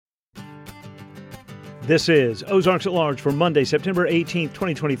This is Ozarks at Large for Monday, September 18th,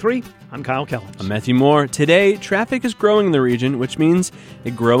 2023. I'm Kyle Kellums. I'm Matthew Moore. Today, traffic is growing in the region, which means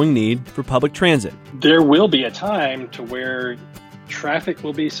a growing need for public transit. There will be a time to where traffic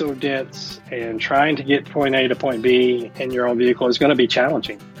will be so dense and trying to get point A to point B in your own vehicle is going to be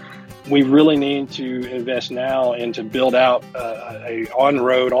challenging. We really need to invest now and to build out a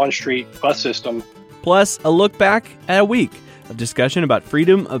on-road, on-street bus system. Plus, a look back at a week of discussion about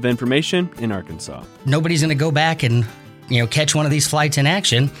freedom of information in Arkansas. Nobody's going to go back and, catch one of these flights in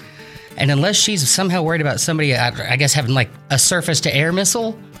action. And unless she's somehow worried about somebody, I guess, having like a surface-to-air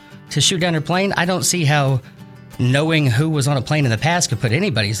missile to shoot down her plane, I don't see how knowing who was on a plane in the past could put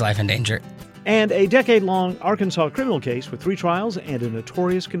anybody's life in danger. And a decade-long Arkansas criminal case with 3 trials and a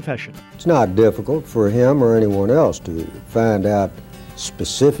notorious confession. It's not difficult for him or anyone else to find out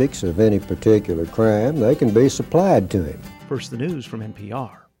specifics of any particular crime. They can be supplied to him. First, the news from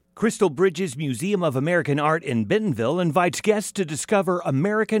NPR. Crystal Bridges Museum of American Art in Bentonville invites guests to discover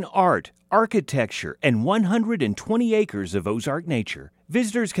American art, architecture, and 120 acres of Ozark nature.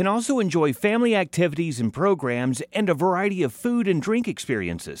 Visitors can also enjoy family activities and programs and a variety of food and drink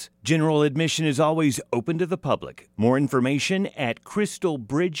experiences. General admission is always open to the public. More information at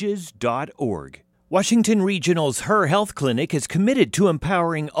crystalbridges.org. Washington Regional's Her Health Clinic is committed to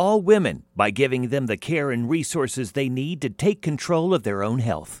empowering all women by giving them the care and resources they need to take control of their own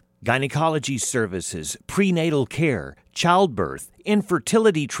health. Gynecology services, prenatal care, childbirth,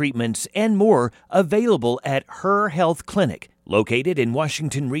 infertility treatments, and more available at Her Health Clinic, located in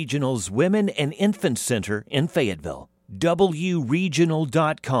Washington Regional's Women and Infant Center in Fayetteville.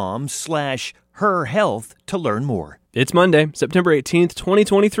 wregional.com/herhealth to learn more. It's Monday, September 18th,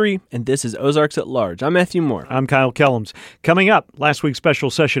 2023, and this is Ozarks at Large. I'm Matthew Moore. I'm Kyle Kellums. Coming up, last week's special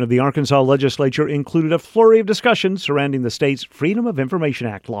session of the Arkansas legislature included a flurry of discussions surrounding the state's Freedom of Information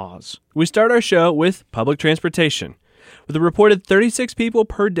Act laws. We start our show with public transportation. With a reported 36 people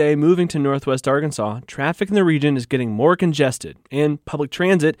per day moving to northwest Arkansas, traffic in the region is getting more congested, and public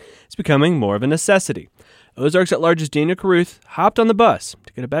transit is becoming more of a necessity. Ozarks at Large's Daniel Carruth hopped on the bus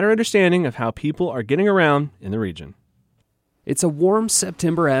to get a better understanding of how people are getting around in the region. It's a warm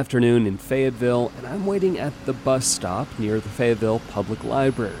September afternoon in Fayetteville, and I'm waiting at the bus stop near the Fayetteville Public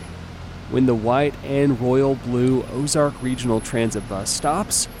Library. When the white and royal blue Ozark Regional Transit bus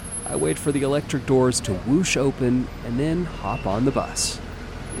stops, I wait for the electric doors to whoosh open and then hop on the bus.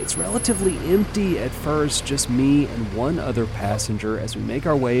 It's relatively empty at first, just me and one other passenger as we make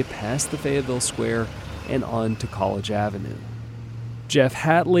our way past the Fayetteville Square and on to College Avenue. Jeff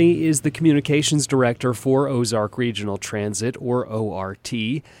Hatley is the communications director for Ozark Regional Transit, or ORT,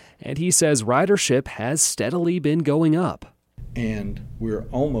 and he says ridership has steadily been going up. And we're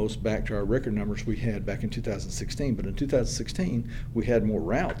almost back to our record numbers we had back in 2016. But in 2016, we had more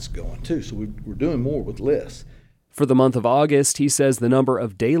routes going too, so we're doing more with less. For the month of August, he says the number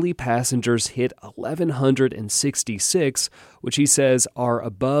of daily passengers hit 1,166, which he says are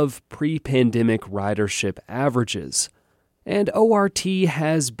above pre-pandemic ridership averages. And ORT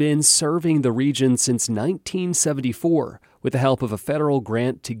has been serving the region since 1974 with the help of a federal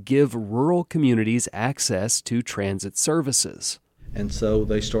grant to give rural communities access to transit services. And so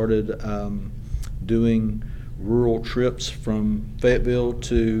they started doing rural trips from Fayetteville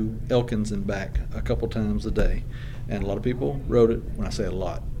to Elkins and back a couple times a day. And a lot of people rode it. When I say a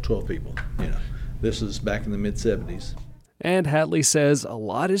lot, 12 people. This is back in the mid-70s. And Hatley says a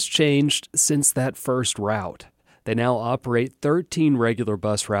lot has changed since that first route. They now operate 13 regular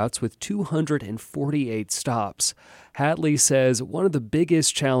bus routes with 248 stops. Hatley says one of the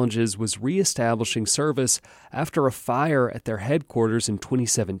biggest challenges was reestablishing service after a fire at their headquarters in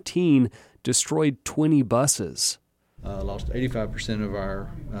 2017 destroyed 20 buses. Lost 85% of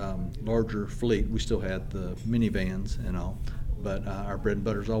our larger fleet. We still had the minivans and all, but our bread and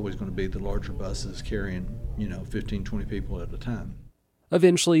butter is always going to be the larger buses carrying, 15, 20 people at a time.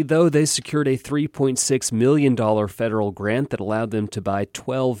 Eventually, though, they secured a $3.6 million federal grant that allowed them to buy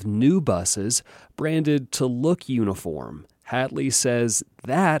 12 new buses branded to look uniform. Hatley says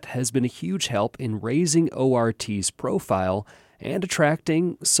that has been a huge help in raising ORT's profile and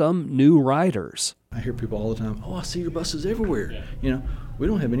attracting some new riders. I hear people all the time, I see your buses everywhere. We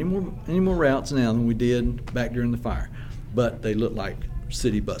don't have any more routes now than we did back during the fire, but they look like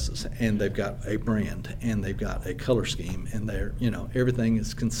city buses, and they've got a brand, and they've got a color scheme, and they're, everything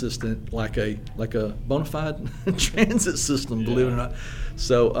is consistent like a bona fide transit system, believe it or not.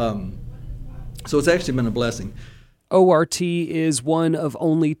 So it's actually been a blessing. ORT is one of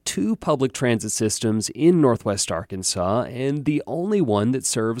only 2 public transit systems in northwest Arkansas and the only one that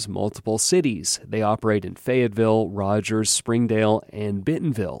serves multiple cities. They operate in Fayetteville, Rogers, Springdale, and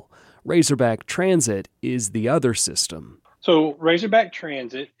Bentonville. Razorback Transit is the other system. So Razorback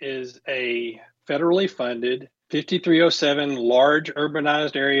Transit is a federally funded 5307 large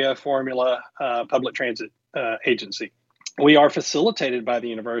urbanized area formula public transit agency. We are facilitated by the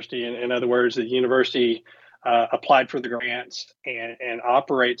university. In other words, the university applied for the grants and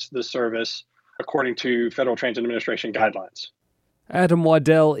operates the service according to Federal Transit Administration guidelines. Adam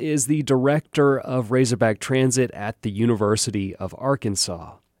Waddell is the director of Razorback Transit at the University of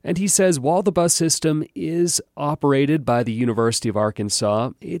Arkansas. And he says while the bus system is operated by the University of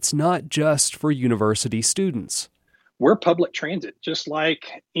Arkansas, it's not just for university students. We're public transit, just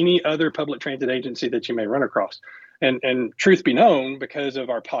like any other public transit agency that you may run across. And truth be known, because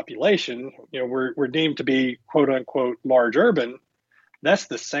of our population, we're deemed to be quote unquote large urban. That's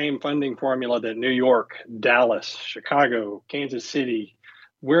the same funding formula that New York, Dallas, Chicago, Kansas City,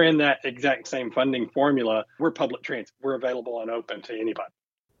 we're in that exact same funding formula. We're public transit. We're available and open to anybody.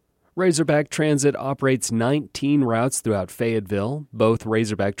 Razorback Transit operates 19 routes throughout Fayetteville. Both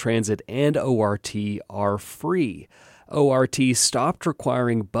Razorback Transit and ORT are free. ORT stopped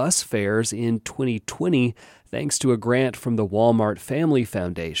requiring bus fares in 2020 thanks to a grant from the Walmart Family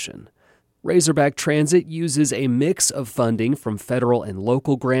Foundation. Razorback Transit uses a mix of funding from federal and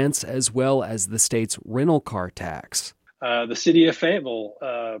local grants as well as the state's rental car tax. The city of Fayetteville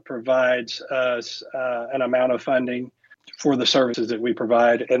provides us an amount of funding for the services that we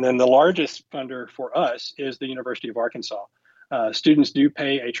provide. And then the largest funder for us is the University of Arkansas. Students do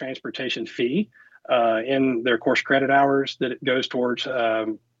pay a transportation fee in their course credit hours that it goes towards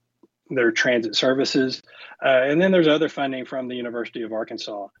their transit services. And then there's other funding from the University of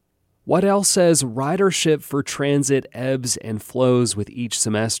Arkansas. Waddell says ridership for transit ebbs and flows with each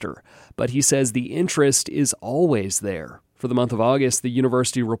semester, but he says the interest is always there. For the month of August, the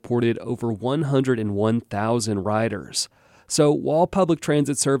university reported over 101,000 riders. So while public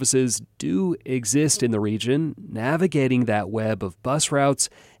transit services do exist in the region, navigating that web of bus routes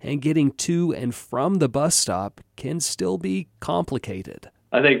and getting to and from the bus stop can still be complicated.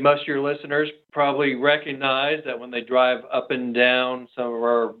 I think most of your listeners probably recognize that when they drive up and down some of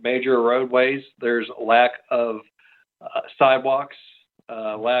our major roadways, there's a lack of sidewalks,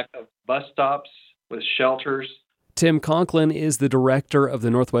 lack of bus stops with shelters. Tim Conklin is the director of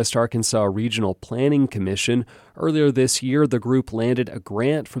the Northwest Arkansas Regional Planning Commission. Earlier this year, the group landed a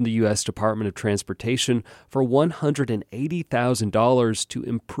grant from the U.S. Department of Transportation for $180,000 to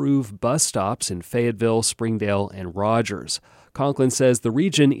improve bus stops in Fayetteville, Springdale, and Rogers. Conklin says the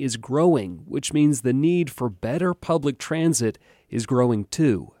region is growing, which means the need for better public transit is growing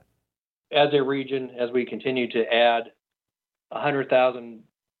too. As a region, as we continue to add 100,000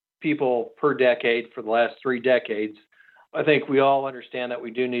 people per decade for the last 3 decades, I think we all understand that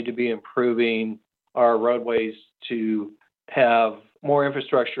we do need to be improving our roadways to have more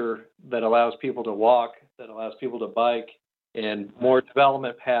infrastructure that allows people to walk, that allows people to bike, and more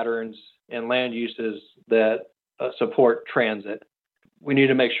development patterns and land uses that support transit. We need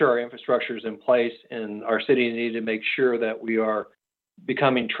to make sure our infrastructure is in place, and our cities need to make sure that we are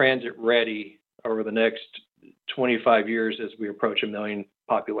becoming transit ready over the next 25 years as we approach 1 million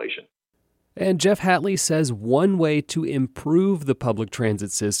population. And Jeff Hatley says one way to improve the public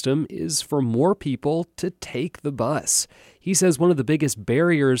transit system is for more people to take the bus. He says one of the biggest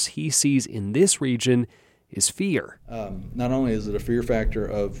barriers he sees in this region is fear. Not only is it a fear factor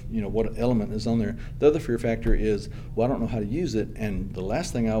of, what element is on there, the other fear factor is, I don't know how to use it, and the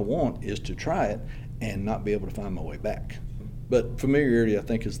last thing I want is to try it and not be able to find my way back. But familiarity, I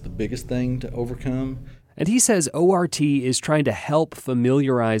think, is the biggest thing to overcome. And he says ORT is trying to help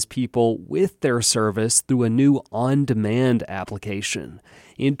familiarize people with their service through a new on-demand application.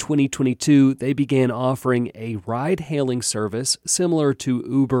 In 2022, they began offering a ride-hailing service similar to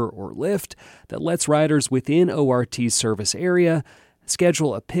Uber or Lyft that lets riders within ORT's service area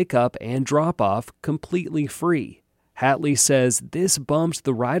schedule a pickup and drop-off completely free. Hatley says this bumped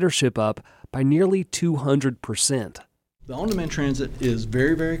the ridership up by nearly 200%. The on-demand transit is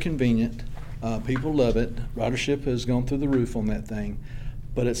very, very convenient. People love it. Ridership has gone through the roof on that thing,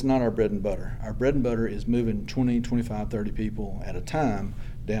 but it's not our bread and butter. Our bread and butter is moving 20, 25, 30 people at a time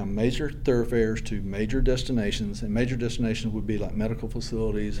down major thoroughfares to major destinations, and major destinations would be like medical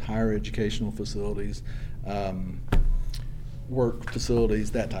facilities, higher educational facilities, work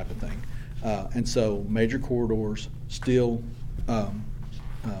facilities, that type of thing. And so major corridors still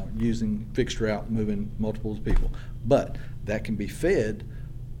using fixed route, moving multiples of people. But that can be fed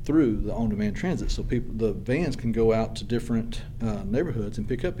through the on-demand transit, so the vans can go out to different neighborhoods and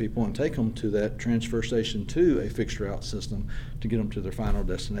pick up people and take them to that transfer station to a fixed route system to get them to their final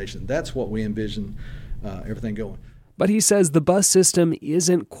destination. That's what we envision everything going. But he says the bus system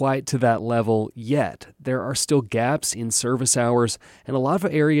isn't quite to that level yet. There are still gaps in service hours and a lot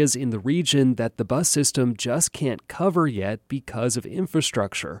of areas in the region that the bus system just can't cover yet because of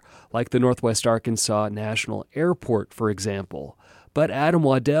infrastructure, like the Northwest Arkansas National Airport, for example. But Adam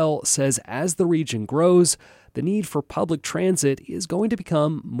Waddell says as the region grows, the need for public transit is going to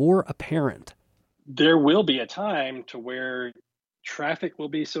become more apparent. There will be a time to where traffic will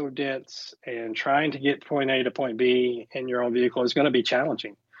be so dense and trying to get point A to point B in your own vehicle is going to be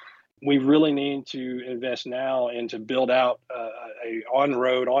challenging. We really need to invest now and to build out a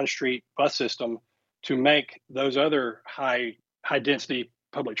on-road, on-street bus system to make those other high-density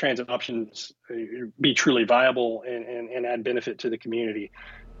public transit options be truly viable and add benefit to the community.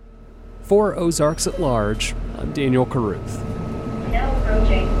 For Ozarks at Large, I'm Daniel Carruth. Now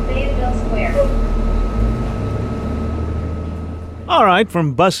approaching Fayetteville Square. All right,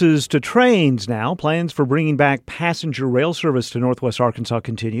 from buses to trains now. Plans for bringing back passenger rail service to Northwest Arkansas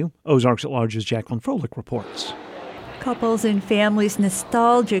continue. Ozarks at Large's Jacqueline Froelich reports. Couples and families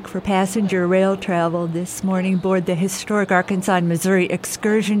nostalgic for passenger rail travel this morning board the historic Arkansas and Missouri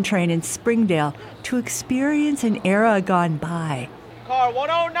excursion train in Springdale to experience an era gone by. Car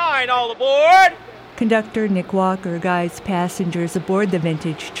 109, all aboard! Conductor Nick Walker guides passengers aboard the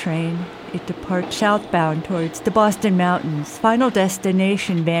vintage train. It departs southbound towards the Boston Mountains, final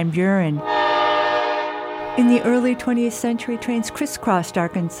destination Van Buren. In the early 20th century, trains crisscrossed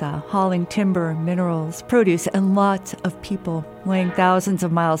Arkansas, hauling timber, minerals, produce, and lots of people. Laying thousands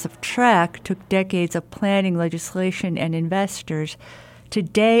of miles of track took decades of planning, legislation, and investors.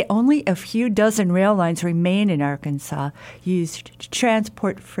 Today, only a few dozen rail lines remain in Arkansas, used to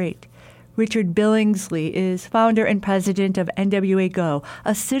transport freight. Richard Billingsley is founder and president of NWA Go,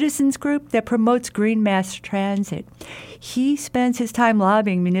 a citizens group that promotes green mass transit. He spends his time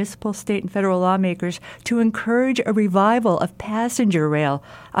lobbying municipal, state, and federal lawmakers to encourage a revival of passenger rail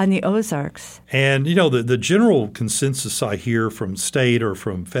on the Ozarks. And, the general consensus I hear from state or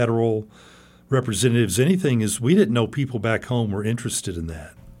from federal representatives, anything, is we didn't know people back home were interested in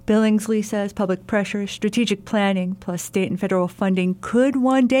that. Billingsley says public pressure, strategic planning, plus state and federal funding could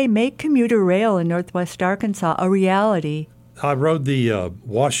one day make commuter rail in Northwest Arkansas a reality. I rode the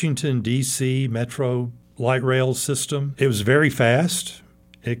Washington, D.C. Metro light rail system. It was very fast.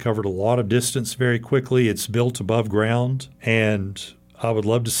 It covered a lot of distance very quickly. It's built above ground, and I would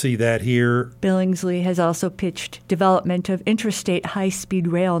love to see that here. Billingsley has also pitched development of interstate high-speed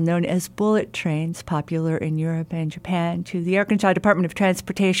rail known as bullet trains, popular in Europe and Japan, to the Arkansas Department of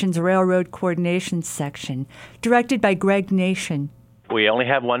Transportation's Railroad Coordination Section, directed by Greg Nation. We only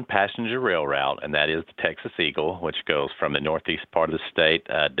have one passenger rail route, and that is the Texas Eagle, which goes from the northeast part of the state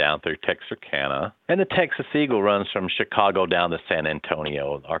down through Texarkana. And the Texas Eagle runs from Chicago down to San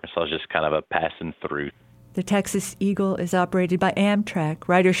Antonio. Arkansas is just kind of a passing through. The Texas Eagle is operated by Amtrak.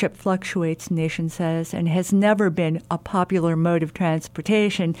 Ridership fluctuates, Nation says, and has never been a popular mode of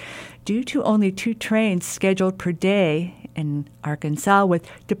transportation due to only 2 trains scheduled per day in Arkansas, with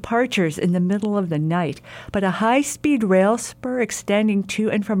departures in the middle of the night. But a high-speed rail spur extending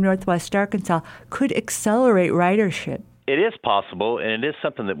to and from Northwest Arkansas could accelerate ridership. It is possible, and it is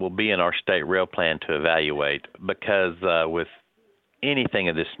something that will be in our state rail plan to evaluate, because with anything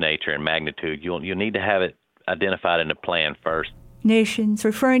of this nature and magnitude, you'll need to have it identified in the plan first. Nation's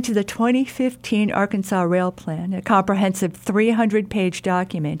referring to the 2015 Arkansas Rail Plan, a comprehensive 300-page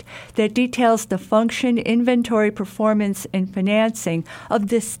document that details the function, inventory, performance, and financing of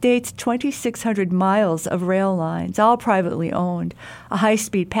the state's 2,600 miles of rail lines, all privately owned. A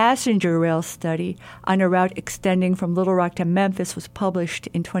high-speed passenger rail study on a route extending from Little Rock to Memphis was published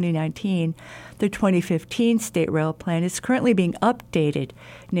in 2019. The 2015 State Rail Plan is currently being updated.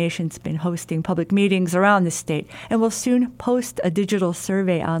 Nation's been hosting public meetings around the state and will soon post a digital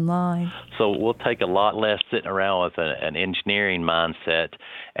survey online. So we'll take a lot less sitting around with an engineering mindset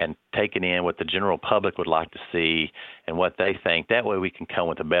and taking in what the general public would like to see and what they think. That way we can come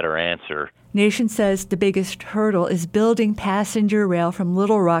with a better answer. Nation says the biggest hurdle is building passenger rail from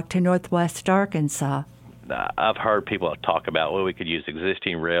Little Rock to Northwest Arkansas. I've heard people talk about, we could use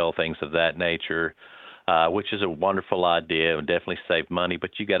existing rail, things of that nature, which is a wonderful idea and definitely save money,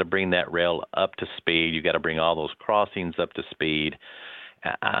 but you got to bring that rail up to speed. You got to bring all those crossings up to speed.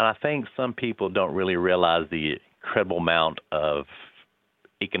 And I think some people don't really realize the incredible amount of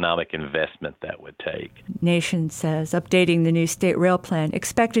economic investment that would take. Nation says updating the new state rail plan,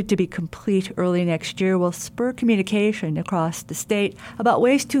 expected to be complete early next year, will spur communication across the state about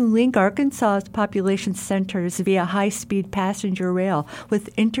ways to link Arkansas's population centers via high-speed passenger rail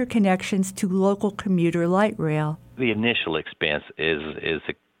with interconnections to local commuter light rail. The initial expense is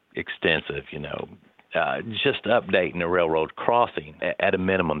extensive, just updating a railroad crossing at a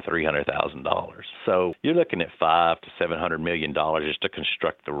minimum $300,000. So you're looking at $500 to $700 million just to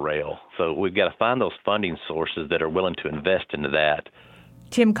construct the rail. So we've got to find those funding sources that are willing to invest into that.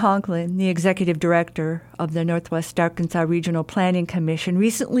 Tim Conklin, the executive director of the Northwest Arkansas Regional Planning Commission,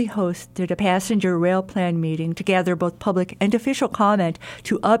 recently hosted a passenger rail plan meeting to gather both public and official comment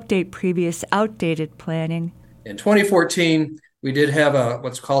to update previous outdated planning. In 2014, we did have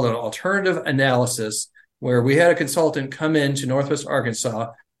what's called an alternative analysis, where we had a consultant come into Northwest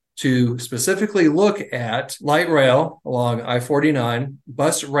Arkansas to specifically look at light rail along I-49,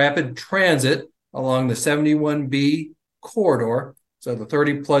 bus rapid transit along the 71B corridor, so the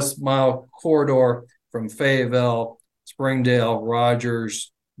 30-plus mile corridor from Fayetteville, Springdale,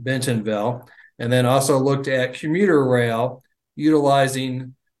 Rogers, Bentonville, and then also looked at commuter rail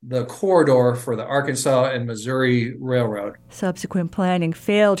utilizing the corridor for the Arkansas and Missouri Railroad. Subsequent planning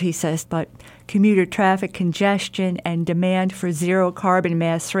failed, he says, but commuter traffic congestion and demand for zero-carbon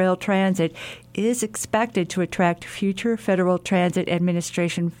mass rail transit is expected to attract future Federal Transit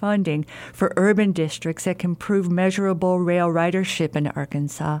Administration funding for urban districts that can prove measurable rail ridership in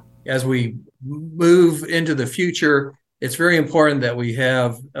Arkansas. As we move into the future, it's very important that we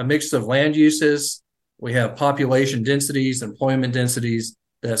have a mix of land uses, we have population densities, employment densities,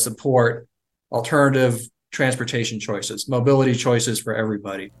 that support alternative transportation choices, mobility choices for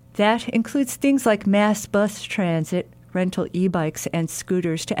everybody. That includes things like mass bus transit, rental e-bikes and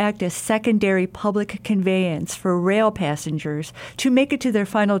scooters to act as secondary public conveyance for rail passengers to make it to their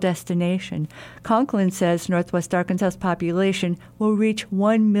final destination. Conklin says Northwest Arkansas's population will reach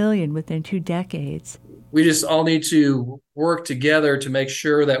 1 million within 2 decades. We just all need to work together to make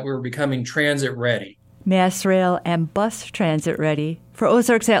sure that we're becoming transit ready. Mass rail and bus transit ready. For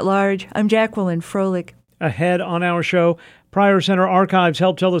Ozarks at Large, I'm Jacqueline Froelich. Ahead on our show, Pryor Center archives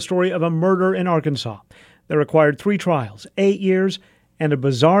help tell the story of a murder in Arkansas that required 3 trials, 8 years, and a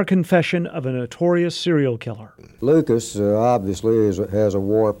bizarre confession of a notorious serial killer. Lucas obviously has a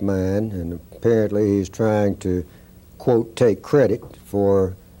warped mind, and apparently he's trying to, quote, take credit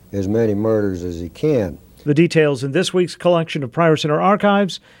for as many murders as he can. The details in this week's collection of Pryor Center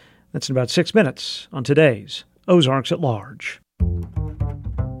archives. That's in about 6 minutes on today's Ozarks at Large.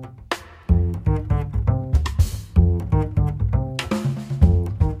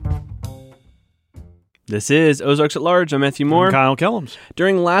 This is Ozarks at Large. I'm Matthew Moore. I'm Kyle Kellums.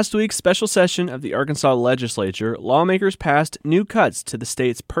 During last week's special session of the Arkansas legislature, lawmakers passed new cuts to the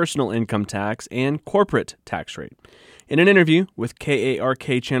state's personal income tax and corporate tax rate. In an interview with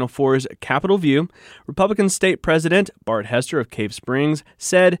KARK Channel 4's Capitol View, Republican State President Bart Hester of Cave Springs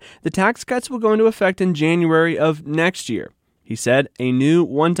said the tax cuts will go into effect in January of next year. He said a new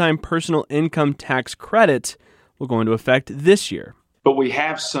one-time personal income tax credit will go into effect this year. But we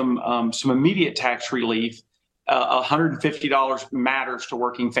have some immediate tax relief. $150 matters to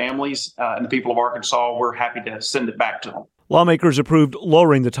working families and the people of Arkansas. We're happy to send it back to them. Lawmakers approved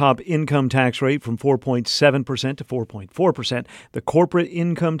lowering the top income tax rate from 4.7% to 4.4%. The corporate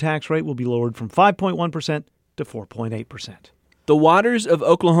income tax rate will be lowered from 5.1% to 4.8%. The waters of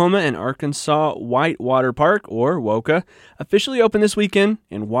Oklahoma and Arkansas Whitewater Park, or WOCA, officially open this weekend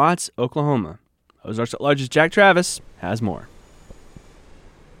in Watts, Oklahoma. Ozarks at Large's Jack Travis has more.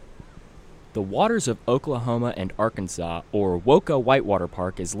 The waters of Oklahoma and Arkansas, or WOCA Whitewater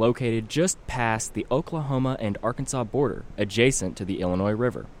Park, is located just past the Oklahoma and Arkansas border, adjacent to the Illinois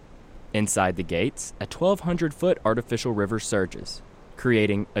River. Inside the gates, a 1,200-foot artificial river surges,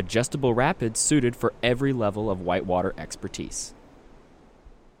 creating adjustable rapids suited for every level of whitewater expertise.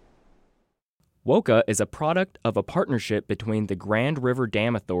 WOCA is a product of a partnership between the Grand River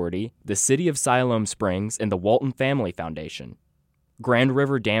Dam Authority, the City of Siloam Springs, and the Walton Family Foundation. Grand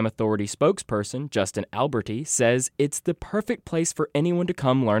River Dam Authority spokesperson Justin Alberti says it's the perfect place for anyone to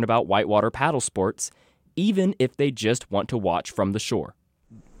come learn about whitewater paddle sports, even if they just want to watch from the shore.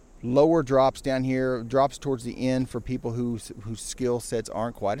 Lower drops down here, drops towards the end for people whose skill sets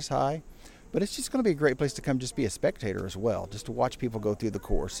aren't quite as high. But it's just going to be a great place to come just be a spectator as well, just to watch people go through the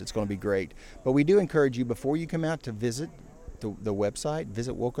course. It's going to be great. But we do encourage you, before you come out, to visit the website,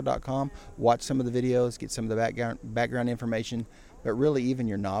 visit woca.com, watch some of the videos, get some of the background information. But really, even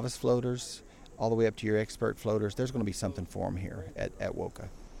your novice floaters, all the way up to your expert floaters, there's going to be something for them here at WOCA.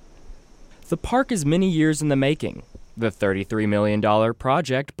 The park is many years in the making. The $33 million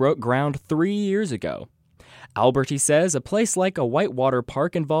project broke ground 3 years ago. Alberti says a place like a whitewater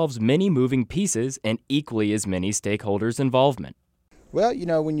park involves many moving pieces and equally as many stakeholders' involvement. Well,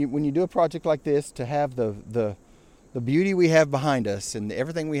 when you do a project like this, to have the beauty we have behind us and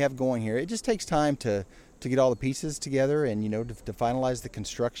everything we have going here, it just takes time to get all the pieces together and to finalize the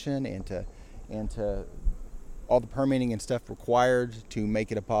construction and to all the permitting and stuff required to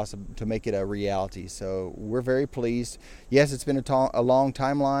make it a reality. So we're very pleased. Yes, it's been a long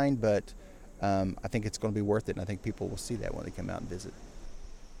timeline, but I think it's going to be worth it, and I think people will see that when they come out and visit.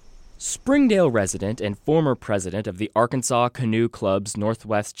 Springdale resident and former president of the Arkansas Canoe Club's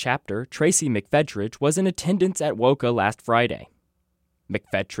Northwest chapter, Tracy McFetridge, was in attendance at WOCA last Friday.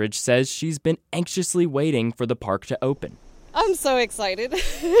 McFetridge says she's been anxiously waiting for the park to open. I'm so excited.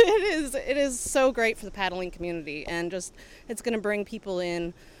 It is so great for the paddling community, and it's going to bring people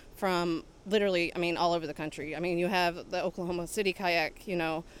in from literally, all over the country. You have the Oklahoma City kayak,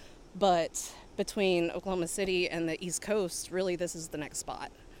 but between Oklahoma City and the East Coast, really this is the next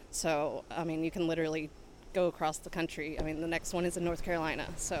spot. So, you can literally go across the country. The next one is in North Carolina,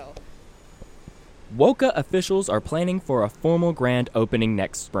 so. WOCA officials are planning for a formal grand opening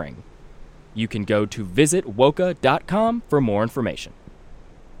next spring. You can go to visitwoca.com for more information.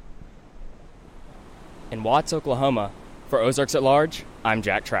 In Watts, Oklahoma, for Ozarks at Large, I'm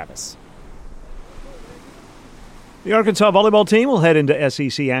Jack Travis. The Arkansas volleyball team will head into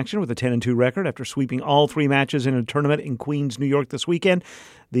SEC action with a 10-2 record after sweeping all three matches in a tournament in Queens, New York this weekend.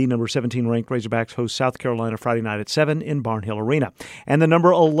 The number 17 ranked Razorbacks host South Carolina Friday night at 7 in Barnhill Arena. And the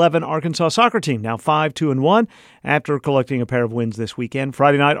number 11 Arkansas soccer team now 5-2-1 after collecting a pair of wins this weekend.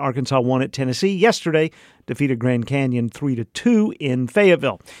 Friday night, Arkansas won at Tennessee. Yesterday, defeated Grand Canyon 3-2 in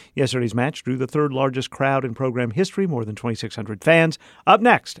Fayetteville. Yesterday's match drew the third largest crowd in program history, more than 2,600 fans. Up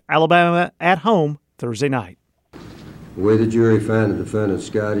next, Alabama at home Thursday night. We, the jury, find the defendant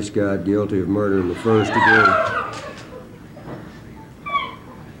Scotty Scott guilty of murder in the first degree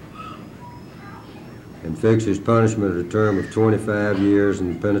and fix his punishment at a term of 25 years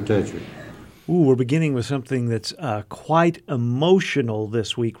in the penitentiary. Ooh, we're beginning with something that's quite emotional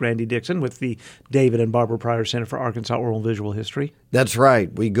this week, Randy Dixon, with the David and Barbara Pryor Center for Arkansas Oral and Visual History. That's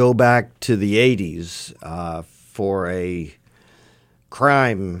right. We go back to the 80s for a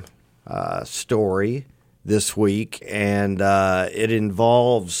crime story this week, and it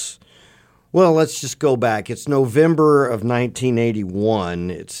involves, well, let's just go back. It's November of 1981.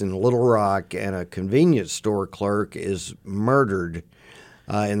 It's in Little Rock, and a convenience store clerk is murdered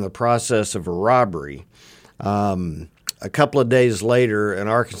in the process of a robbery. A couple of days later, an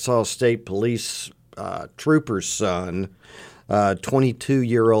Arkansas State Police trooper's son,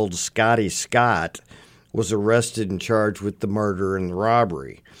 22-year-old Scotty Scott, was arrested and charged with the murder and the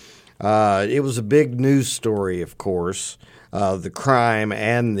robbery. It was a big news story, of course, the crime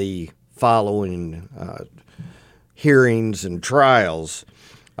and the following hearings and trials.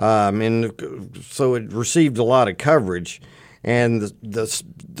 And so it received a lot of coverage. And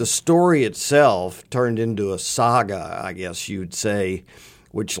the story itself turned into a saga, I guess you'd say,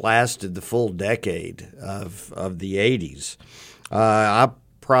 which lasted the full decade of the 80s. I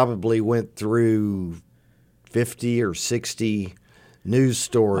probably went through 50 or 60 news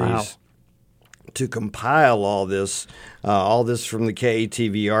stories to compile all this from the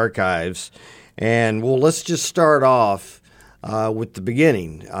KATV archives. And, well, let's just start off with the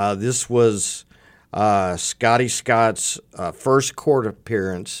beginning. This was Scotty Scott's first court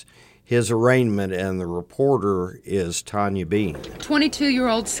appearance, his arraignment, and the reporter is Tanya Bean.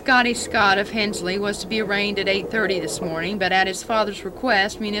 22-year-old Scotty Scott of Hensley was to be arraigned at 8:30 this morning, but at his father's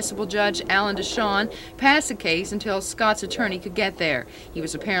request, Municipal Judge Alan Deshawn passed the case until Scott's attorney could get there. He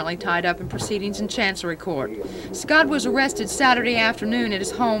was apparently tied up in proceedings in Chancery Court. Scott was arrested Saturday afternoon at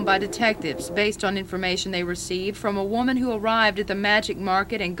his home by detectives based on information they received from a woman who arrived at the Magic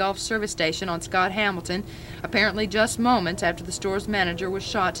Market and Gulf Service Station on Scott Hamilton, apparently just moments after the store's manager was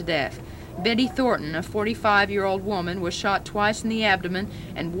shot to death. Betty Thornton, a 45-year-old woman, was shot twice in the abdomen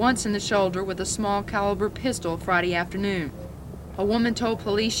and once in the shoulder with a small caliber pistol Friday afternoon. A woman told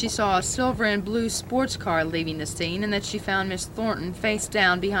police she saw a silver and blue sports car leaving the scene and that she found Miss Thornton face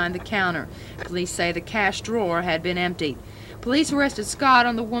down behind the counter. Police say the cash drawer had been emptied. Police arrested Scott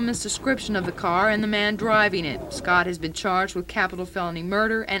on the woman's description of the car and the man driving it. Scott has been charged with capital felony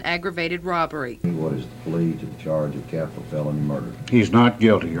murder and aggravated robbery. What is the plea to the charge of capital felony murder? He's not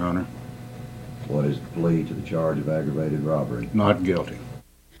guilty, Your Honor. What is the plea to the charge of aggravated robbery? Not guilty.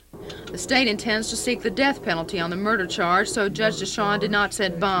 The state intends to seek the death penalty on the murder charge, so Judge Deshawn did not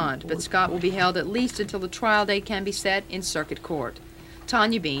set bond, but Scott will be held at least until the trial date can be set in circuit court.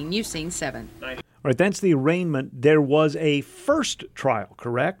 Tanya Bean, News Scene 7. All right, that's the arraignment. There was a first trial,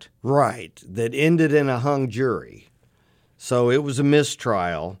 correct? Right, that ended in a hung jury. So it was a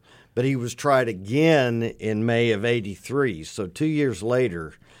mistrial, but he was tried again in May of '83. So 2 years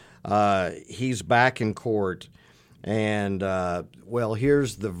later, he's back in court. And,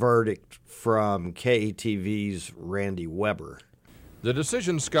 here's the verdict from KATV's Randy Weber. The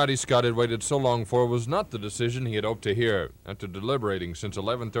decision Scotty Scott had waited so long for was not the decision he had hoped to hear. After deliberating since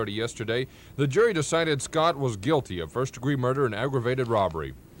 11:30 yesterday, the jury decided Scott was guilty of first-degree murder and aggravated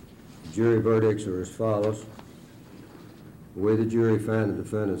robbery. The jury verdicts are as follows. We, the jury, find the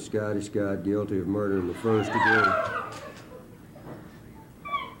defendant Scotty Scott guilty of murder in the first degree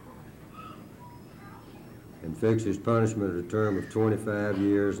and fix his punishment at a term of 25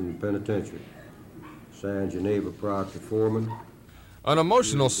 years in the penitentiary. Signed, Geneva Proctor Foreman. An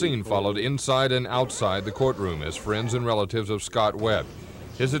emotional scene followed inside and outside the courtroom as friends and relatives of Scott wept.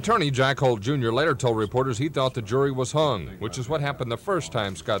 His attorney, Jack Holt Jr., later told reporters he thought the jury was hung, which is what happened the first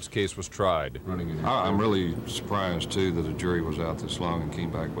time Scott's case was tried. I'm really surprised, too, that the jury was out this long and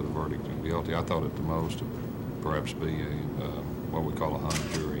came back with a verdict of guilty. I thought at the most it would perhaps be what we call a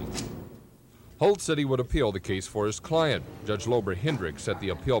hung jury. Holt said he would appeal the case for his client. Judge Lober Hendricks set the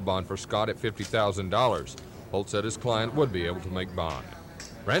appeal bond for Scott at $50,000. Holt said his client would be able to make bond.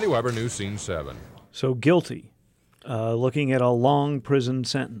 Randy Weber, News Scene 7. So guilty, looking at a long prison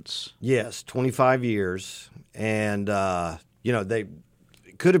sentence. Yes, 25 years. And, they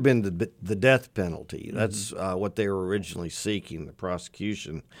could have been the death penalty. That's what they were originally seeking, the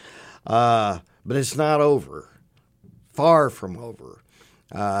prosecution. But it's not over. Far from over.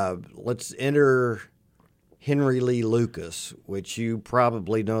 Let's enter Henry Lee Lucas, which you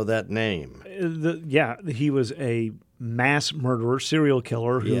probably know that name. He was a mass murderer, serial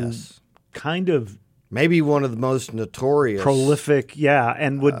killer who kind of... Maybe one of the most notorious... Prolific,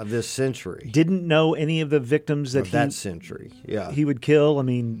 and would... this century. Didn't know any of the victims that century, he would kill.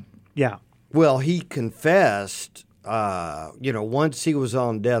 Well, he confessed, once he was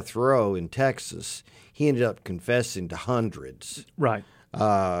on death row in Texas, he ended up confessing to hundreds. Right.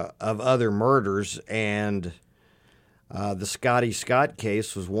 Of other murders, and the Scotty Scott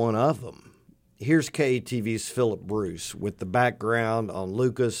case was one of them. Here's KATV's Philip Bruce with the background on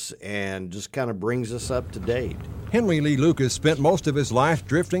Lucas and just kind of brings us up to date. Henry Lee Lucas spent most of his life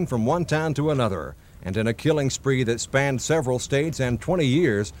drifting from one town to another, and in a killing spree that spanned several states and 20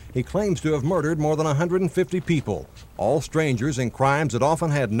 years, he claims to have murdered more than 150 people, all strangers in crimes that often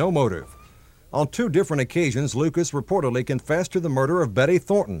had no motive. On 2 different occasions, Lucas reportedly confessed to the murder of Betty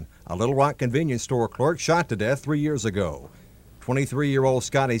Thornton, a Little Rock convenience store clerk shot to death 3 years ago. 23-year-old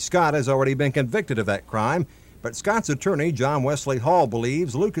Scotty Scott has already been convicted of that crime, but Scott's attorney, John Wesley Hall,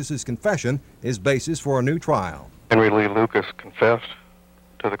 believes Lucas's confession is basis for a new trial. Henry Lee Lucas confessed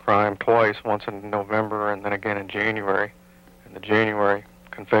to the crime twice, once in November and then again in January. And the January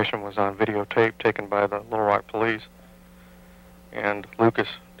confession was on videotape taken by the Little Rock police. And Lucas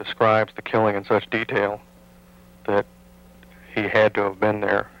describes the killing in such detail that he had to have been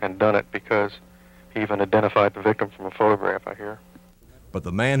there and done it because he even identified the victim from a photograph, I hear. But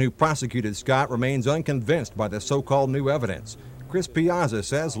the man who prosecuted Scott remains unconvinced by the so-called new evidence. Chris Piazza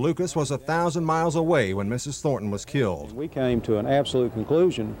says Lucas was 1,000 miles away when Mrs. Thornton was killed. We came to an absolute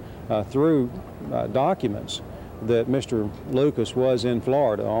conclusion through documents that Mr. Lucas was in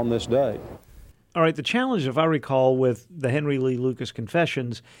Florida on this day. All right, the challenge, if I recall, with the Henry Lee Lucas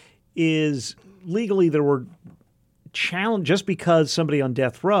confessions is legally there were challenge just because somebody on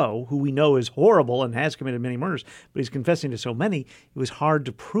death row, who we know is horrible and has committed many murders, but he's confessing to so many, it was hard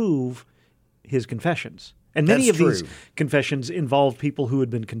to prove his confessions. And many of these confessions involved people who had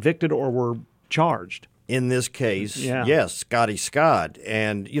been convicted or were charged. In this case, yes, Scotty Scott.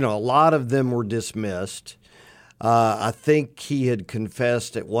 And, a lot of them were dismissed. I think he had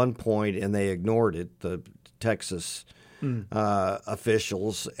confessed at one point and they ignored it, the Texas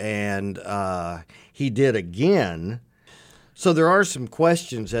officials, and he did again. So there are some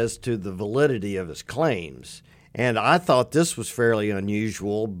questions as to the validity of his claims. And I thought this was fairly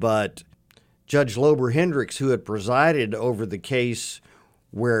unusual, but Judge Lober Hendricks, who had presided over the case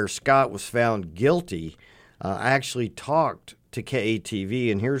where Scott was found guilty, actually talked to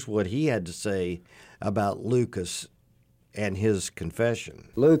KATV, and here's what he had to say about Lucas and his confession.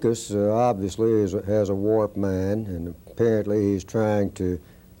 Lucas obviously has a warped mind, and apparently he's trying to,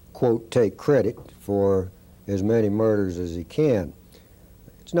 quote, take credit for as many murders as he can.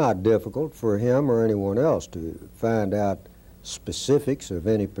 It's not difficult for him or anyone else to find out specifics of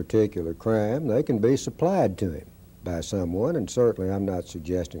any particular crime. They can be supplied to him by someone, and certainly I'm not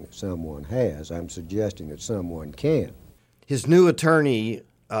suggesting that someone has. I'm suggesting that someone can. His new attorney,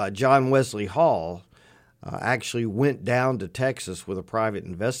 John Wesley Hall actually went down to Texas with a private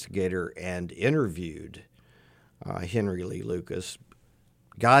investigator and interviewed Henry Lee Lucas,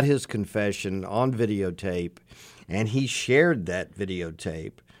 got his confession on videotape, and he shared that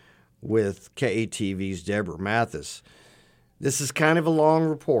videotape with KATV's Deborah Mathis. This is kind of a long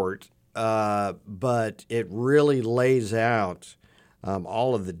report, but it really lays out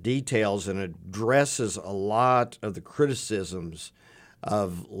all of the details and addresses a lot of the criticisms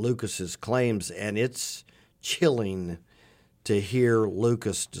of Lucas's claims, and it's chilling to hear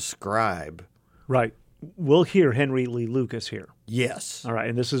Lucas describe. Right. We'll hear Henry Lee Lucas here. Yes. All right.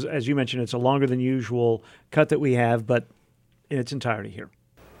 And this is, as you mentioned, it's a longer than usual cut that we have, but in its entirety here.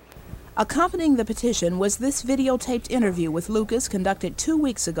 Accompanying the petition was this videotaped interview with Lucas conducted 2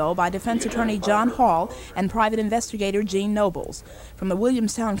 weeks ago by defense attorney John Hall and private investigator Gene Nobles. From the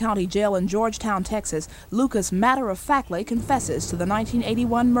Williamstown County Jail in Georgetown, Texas, Lucas matter-of-factly confesses to the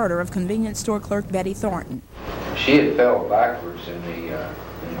 1981 murder of convenience store clerk Betty Thornton. She had fell backwards in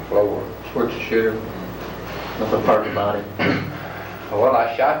the floor. Where'd you shoot her? Nothing part of the body. Well,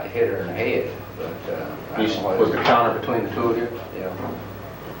 I shot to hit her in the head, but was the counter between the two of you? Yeah.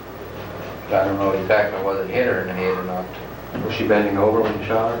 I don't know exactly whether it hit her in the head or not. Was she bending over when you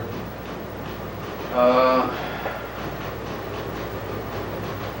shot her?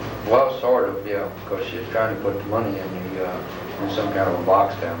 Well, sort of, yeah, because she was trying to put the money in some kind of a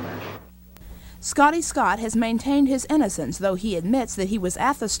box down there. Scotty Scott has maintained his innocence, though he admits that he was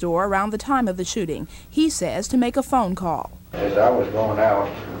at the store around the time of the shooting. He says to make a phone call. As I was going out,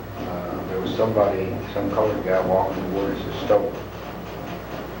 there was some colored guy walking towards the store.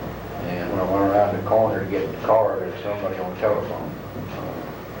 And when I went around the corner to get in the car, there was somebody on the telephone.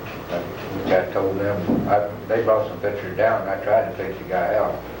 Which I told them, they brought some pictures down, and I tried to fix the guy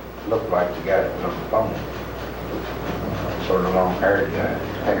out. It looked like the guy that was on the phone. Sort of long-haired guy.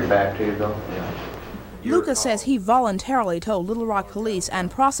 Had your back to you, though? Yeah. Lucas says he voluntarily told Little Rock police and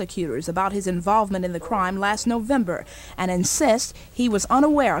prosecutors about his involvement in the crime last November and insists he was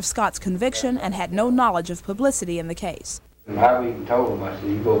unaware of Scott's conviction and had no knowledge of publicity in the case. And I've even told him, I said,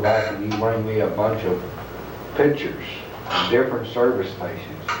 you go back and you bring me a bunch of pictures of different service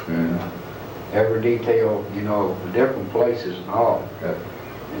stations. Mm-hmm. Every detail, the different places and all. Okay.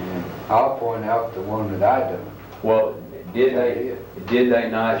 And I'll point out the one that I done. Well, did they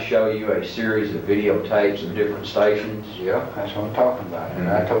not show you a series of videotapes of different stations? Yeah, that's what I'm talking about. And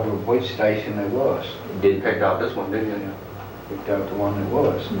I told them which station it was. Did pick out this one, didn't you? Picked out the one that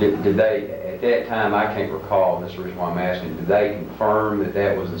was. Did they, at that time, I can't recall, this is the reason why I'm asking, did they confirm that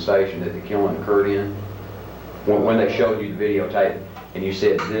that was the station that the killing occurred in? When they showed you the videotape and you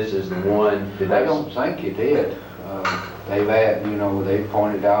said this is the one, I don't think you did. They've had, they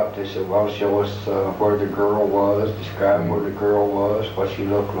pointed out, they said, well, show us where the girl was, describe where the girl was, what she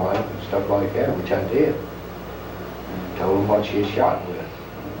looked like, and stuff like that, which I did. And told them what she had shot with.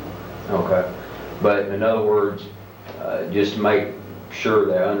 Okay. But in other words, just to make sure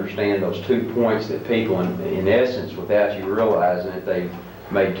they understand those 2 points that people, in essence, without you realizing it, they've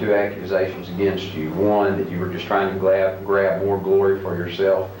made 2 accusations against you. One, that you were just trying to grab more glory for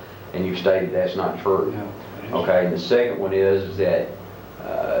yourself, and you stated that's not true. Yeah. Okay, and the second one is that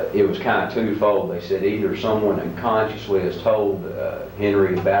it was kind of twofold. They said either someone unconsciously has told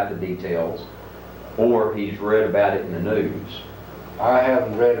Henry about the details, or he's read about it in the news. I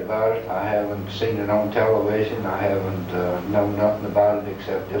haven't read about it. I haven't seen it on television. I haven't known nothing about it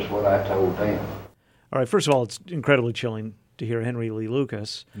except just what I told them. All right, first of all, it's incredibly chilling to hear Henry Lee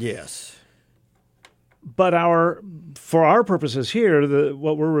Lucas. Yes. But for our purposes here,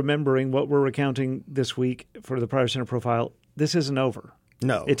 what we're remembering, what we're recounting this week for the Pryor Center profile, this isn't over.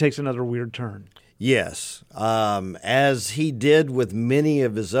 No. It takes another weird turn. Yes. As he did with many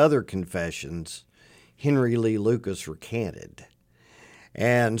of his other confessions, Henry Lee Lucas recanted.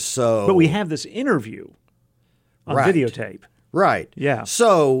 And so... But we have this interview on videotape. Right. Yeah.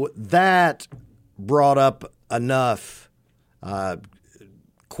 So that brought up enough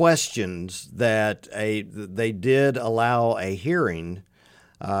questions that they did allow a hearing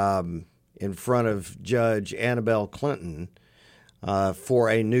in front of Judge Annabelle Clinton for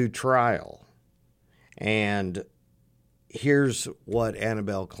a new trial. And here's what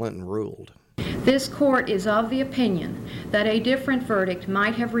Annabelle Clinton ruled. This court is of the opinion that a different verdict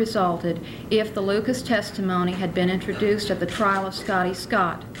might have resulted if the Lucas testimony had been introduced at the trial of Scotty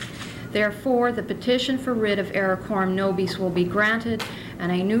Scott. Therefore, the petition for writ of error coram nobis will be granted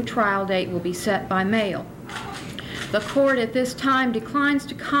and a new trial date will be set by mail. The court at this time declines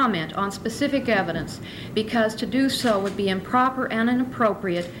to comment on specific evidence because to do so would be improper and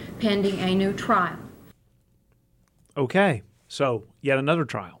inappropriate pending a new trial. Okay, so yet another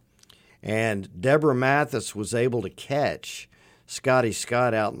trial. And Deborah Mathis was able to catch Scotty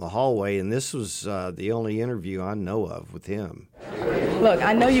Scott out in the hallway, and this was the only interview I know of with him. Look,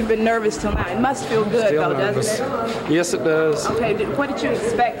 I know you've been nervous till now. It must feel good, Still though, nervous. doesn't it? Yes, it does. Okay, what did you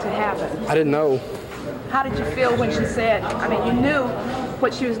expect to happen? I didn't know. How did you feel when she said, I mean, you knew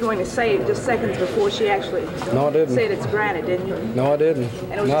what she was going to say just seconds before she actually said it's granted, didn't you? No, I didn't.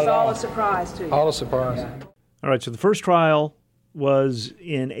 And it was just all a surprise to you? All a surprise. All right, so the first trial was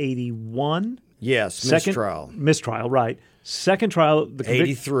in 81? Yes, mistrial. Mistrial, right. Second trial,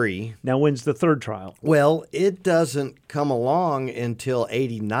 83. Now when's the third trial? Well, it doesn't come along until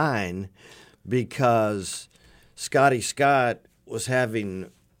 89 because Scotty Scott was having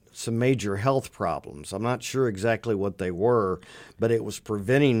some major health problems. I'm not sure exactly what they were, but it was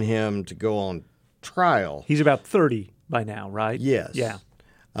preventing him to go on trial. He's about 30 by now, right? Yes. Yeah.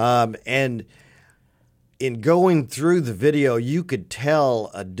 And in going through the video, you could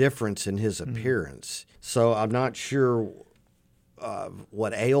tell a difference in his appearance. So I'm not sure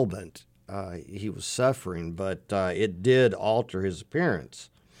what ailment he was suffering, but it did alter his appearance.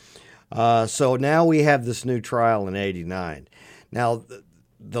 So now we have this new trial in 89. Now,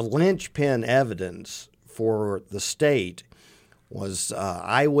 the linchpin evidence for the state was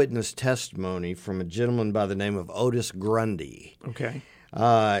eyewitness testimony from a gentleman by the name of Otis Grundy. Okay.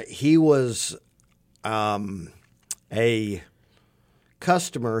 He was a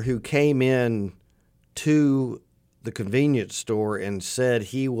customer who came in to the convenience store and said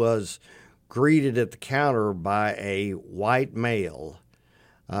he was greeted at the counter by a white male.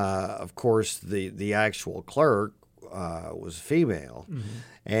 Of course, the actual clerk was female. Mm-hmm.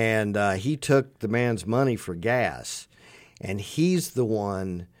 And he took the man's money for gas. And he's the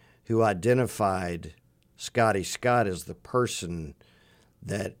one who identified Scotty Scott as the person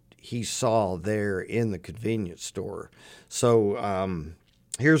that he saw there in the convenience store. So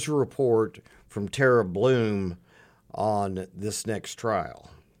here's a report from Tara Bloom on this next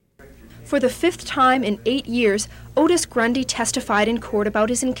trial. For the fifth time in 8 years, Otis Grundy testified in court about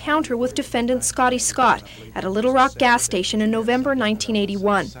his encounter with defendant Scotty Scott at a Little Rock gas station in November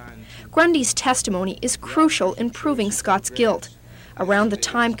 1981. Grundy's testimony is crucial in proving Scott's guilt. Around the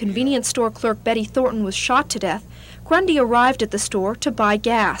time convenience store clerk Betty Thornton was shot to death, Grundy arrived at the store to buy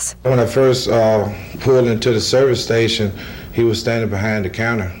gas. When I first pulled into the service station, he was standing behind the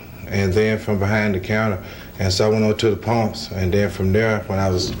counter, and then from behind the counter, and so I went over to the pumps, and then from there, when I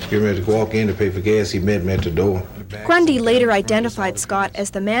was getting ready to walk in to pay for gas, he met me at the door. Grundy later identified Scott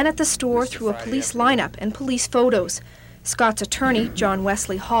as the man at the store through a police lineup and police photos. Scott's attorney, John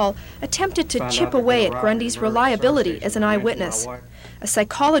Wesley Hall, attempted to chip away at Grundy's reliability as an eyewitness. A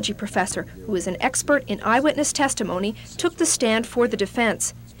psychology professor who is an expert in eyewitness testimony took the stand for the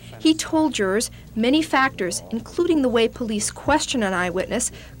defense. He told jurors many factors, including the way police question an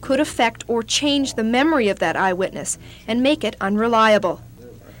eyewitness, could affect or change the memory of that eyewitness and make it unreliable.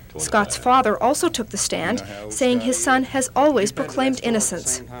 Scott's father also took the stand, saying his son has always proclaimed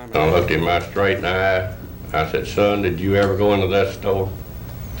innocence. I looked him right straight in the eye. I said, "Son, did you ever go into that store?"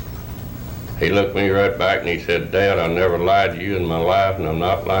 He looked me right back and he said, "Dad, I never lied to you in my life, and I'm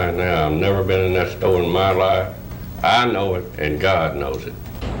not lying now. I've never been in that store in my life. I know it, and God knows it."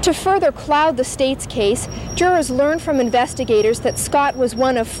 To further cloud the state's case, jurors learned from investigators that Scott was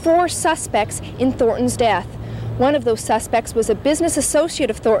one of 4 suspects in Thornton's death. One of those suspects was a business associate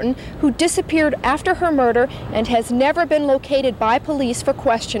of Thornton who disappeared after her murder and has never been located by police for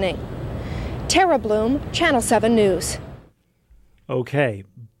questioning. Tara Bloom, Channel 7 News. Okay,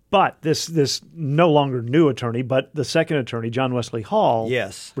 but this no longer new attorney, but the second attorney, John Wesley Hall,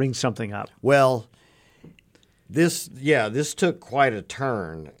 yes, brings something up. Well, this took quite a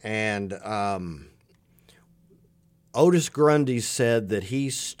turn, and Otis Grundy said that he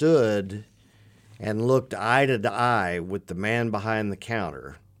stood and looked eye to eye with the man behind the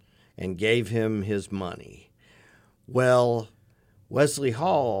counter and gave him his money. Well, Wesley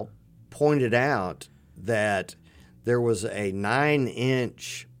Hall pointed out that there was a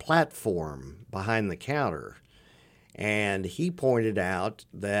 9-inch platform behind the counter, and he pointed out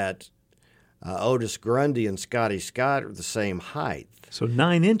that Otis Grundy and Scotty Scott are the same height. So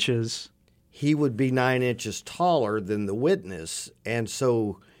 9 inches. He would be 9 inches taller than the witness, and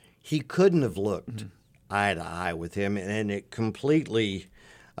so he couldn't have looked eye to eye with him, and it completely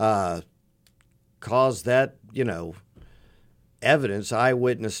caused that, evidence,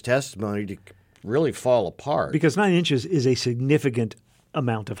 eyewitness testimony to really fall apart. Because 9 inches is a significant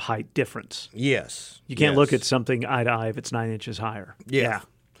amount of height difference. Yes. You can't look at something eye to eye if it's 9 inches higher. Yeah.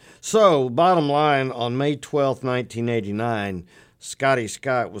 So, bottom line, on May 12th, 1989, Scotty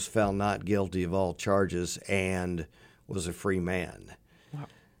Scott was found not guilty of all charges and was a free man. Wow.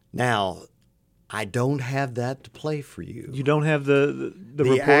 Now, I don't have that to play for you. You don't have the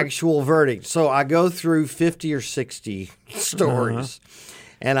report? Actual verdict. So I go through 50 or 60 stories,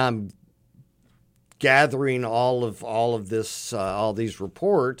 and I'm gathering all of this, all these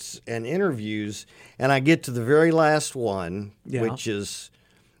reports and interviews, and I get to the very last one, which is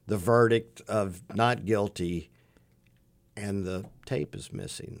the verdict of not guilty, and the tape is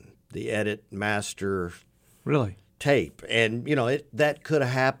missing. The edit master tape. And, that could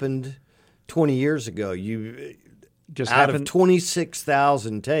have happened 20 years ago. Out of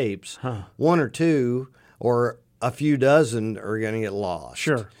 26,000 tapes, one or two or a few dozen are going to get lost.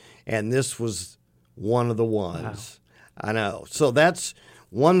 Sure. And this was one of the ones. Wow. I know. So that's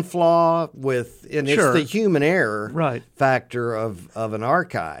one flaw it's the human error factor of an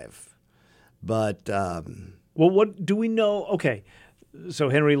archive. But well, what do we know? Okay. So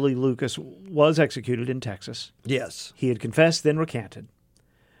Henry Lee Lucas was executed in Texas. Yes. He had confessed, then recanted.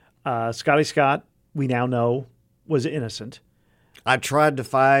 Scotty Scott, we now know, was innocent. I tried to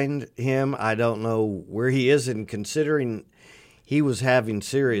find him. I don't know where he is, and considering he was having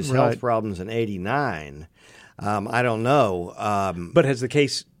serious health problems in '89, I don't know. But has the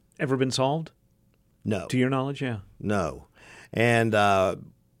case ever been solved? No. To your knowledge, yeah. No. And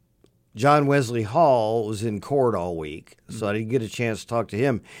John Wesley Hall was in court all week, so I didn't get a chance to talk to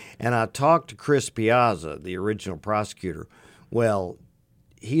him. And I talked to Chris Piazza, the original prosecutor. Well,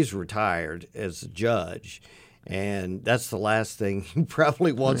 he's retired as a judge, and that's the last thing he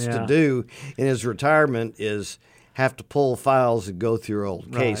probably wants to do in his retirement is have to pull files and go through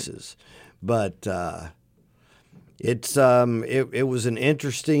old cases. But it was an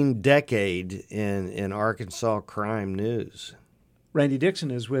interesting decade in Arkansas crime news. Randy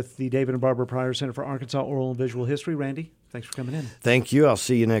Dixon is with the David and Barbara Pryor Center for Arkansas Oral and Visual History. Randy, thanks for coming in. Thank you. I'll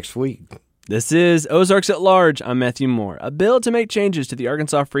see you next week. This is Ozarks at Large. I'm Matthew Moore. A bill to make changes to the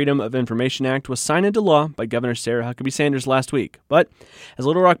Arkansas Freedom of Information Act was signed into law by Governor Sarah Huckabee Sanders last week. But as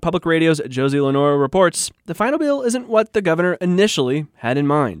Little Rock Public Radio's Josie Lenora reports, the final bill isn't what the governor initially had in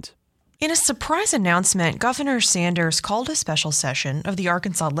mind. In a surprise announcement, Governor Sanders called a special session of the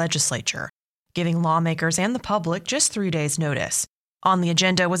Arkansas legislature, giving lawmakers and the public just 3 days' notice. On the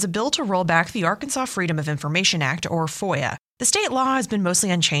agenda was a bill to roll back the Arkansas Freedom of Information Act, or FOIA. The state law has been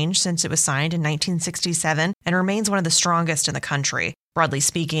mostly unchanged since it was signed in 1967 and remains one of the strongest in the country. Broadly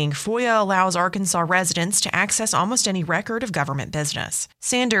speaking, FOIA allows Arkansas residents to access almost any record of government business.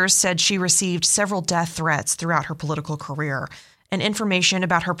 Sanders said she received several death threats throughout her political career, and information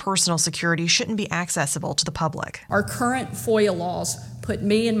about her personal security shouldn't be accessible to the public. Our current FOIA laws put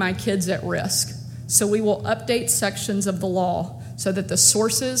me and my kids at risk, so we will update sections of the law so that the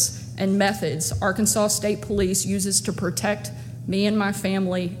sources and methods Arkansas State Police uses to protect me and my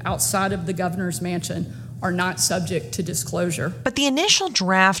family outside of the governor's mansion are not subject to disclosure. But the initial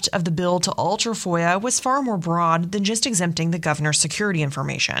draft of the bill to alter FOIA was far more broad than just exempting the governor's security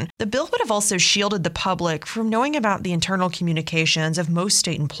information. The bill would have also shielded the public from knowing about the internal communications of most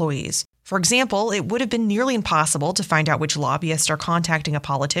state employees. For example, it would have been nearly impossible to find out which lobbyists are contacting a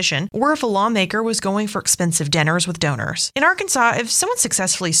politician, or if a lawmaker was going for expensive dinners with donors. In Arkansas, if someone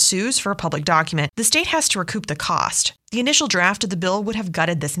successfully sues for a public document, the state has to recoup the cost. The initial draft of the bill would have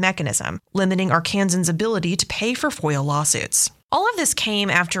gutted this mechanism, limiting Arkansans' ability to pay for FOIA lawsuits. All of this came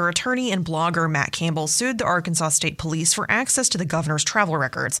after attorney and blogger Matt Campbell sued the Arkansas State Police for access to the governor's travel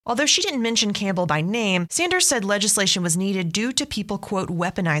records. Although she didn't mention Campbell by name, Sanders said legislation was needed due to people, quote,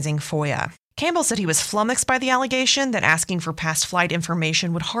 weaponizing FOIA. Campbell said he was flummoxed by the allegation that asking for past flight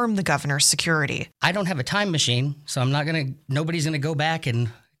information would harm the governor's security. I don't have a time machine, so nobody's going to go back and,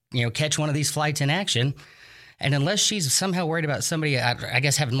 catch one of these flights in action. And unless she's somehow worried about somebody, I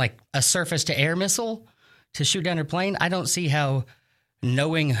guess, having like a surface-to-air missile to shoot down her plane, I don't see how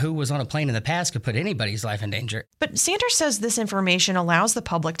knowing who was on a plane in the past could put anybody's life in danger. But Sanders says this information allows the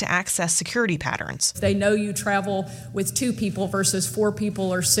public to access security patterns. They know you travel with 2 people versus 4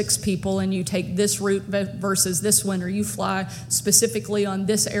 people or 6 people, and you take this route versus this one, or you fly specifically on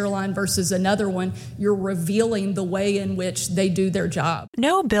this airline versus another one. You're revealing the way in which they do their job.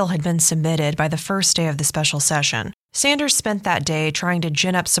 No bill had been submitted by the first day of the special session. Sanders spent that day trying to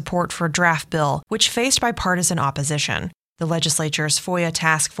gin up support for a draft bill, which faced bipartisan opposition. The legislature's FOIA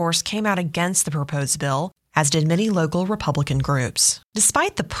task force came out against the proposed bill, as did many local Republican groups.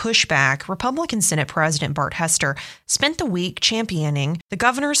 Despite the pushback, Republican Senate President Bart Hester spent the week championing the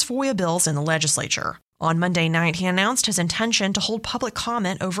governor's FOIA bills in the legislature. On Monday night, he announced his intention to hold public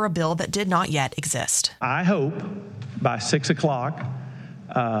comment over a bill that did not yet exist. I hope by 6 o'clock,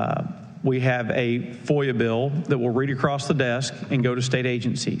 we have a FOIA bill that will read across the desk and go to state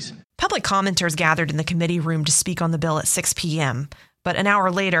agencies. Public commenters gathered in the committee room to speak on the bill at 6 p.m., but an hour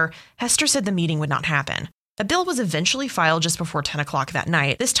later, Hester said the meeting would not happen. A bill was eventually filed just before 10 o'clock that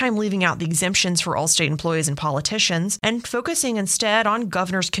night, this time leaving out the exemptions for all state employees and politicians and focusing instead on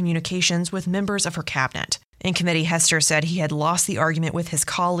governor's communications with members of her cabinet. In committee, Hester said he had lost the argument with his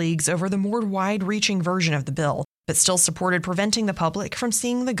colleagues over the more wide-reaching version of the bill, but still supported preventing the public from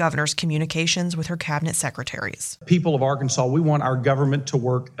seeing the governor's communications with her cabinet secretaries. People of Arkansas, we want our government to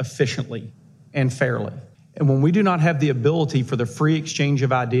work efficiently and fairly. And when we do not have the ability for the free exchange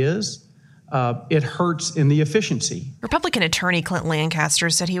of ideas, it hurts in the efficiency. Republican attorney Clint Lancaster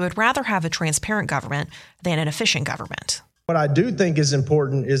said he would rather have a transparent government than an efficient government. What I do think is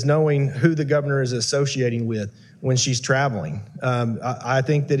important is knowing who the governor is associating with when she's traveling. I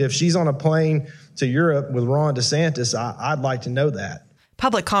think that if she's on a plane to Europe with Ron DeSantis, I'd like to know that.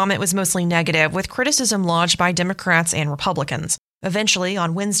 Public comment was mostly negative, with criticism lodged by Democrats and Republicans. Eventually,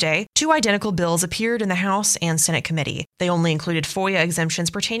 on Wednesday, 2 identical bills appeared in the House and Senate committee. They only included FOIA exemptions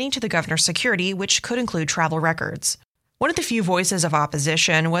pertaining to the governor's security, which could include travel records. One of the few voices of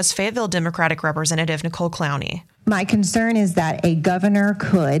opposition was Fayetteville Democratic Representative Nicole Clowney. My concern is that a governor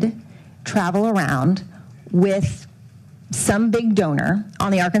could travel around with some big donor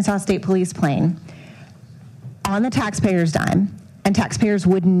on the Arkansas State Police plane on the taxpayer's dime, and taxpayers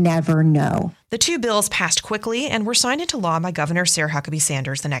would never know. The 2 bills passed quickly and were signed into law by Governor Sarah Huckabee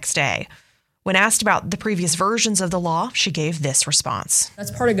Sanders the next day. When asked about the previous versions of the law, she gave this response.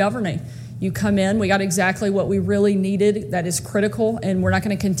 That's part of governing. You come in, we got exactly what we really needed that is critical, and we're not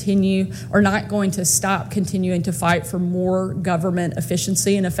going to continue or not going to stop continuing to fight for more government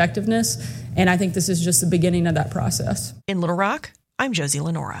efficiency and effectiveness. And I think this is just the beginning of that process. In Little Rock, I'm Josie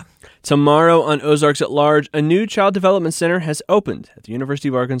Lenora. Tomorrow on Ozarks at Large, a new child development center has opened at the University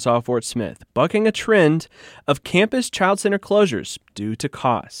of Arkansas Fort Smith, bucking a trend of campus child center closures due to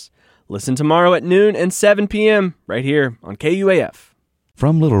costs. Listen tomorrow at noon and 7 p.m. right here on KUAF.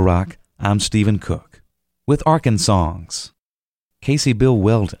 From Little Rock, I'm Stephen Cook with Arkansongs. Casey Bill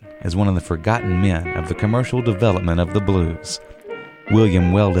Weldon is one of the forgotten men of the commercial development of the blues.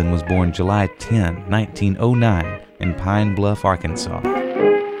 William Weldon was born July 10, 1909 in Pine Bluff, Arkansas.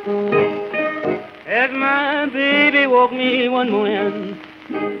 As my baby woke me one morning,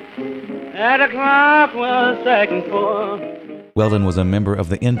 at the clock was striking 4. Weldon was a member of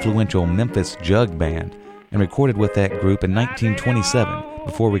the influential Memphis Jug Band and recorded with that group in 1927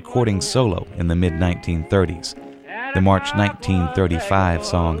 before recording solo in the mid-1930s. The March 1935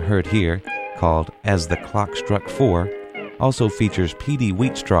 song heard here, called As the Clock Struck 4, also features P.D.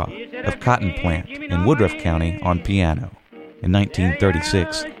 Wheatstraw of Cotton Plant in Woodruff County on piano. In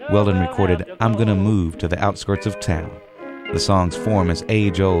 1936, Weldon recorded I'm Gonna Move to the Outskirts of Town. The song's form is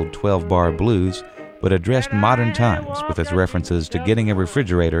age-old 12-bar blues, but addressed modern times with its references to getting a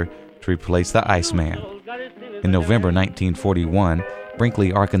refrigerator to replace the Iceman. In November 1941,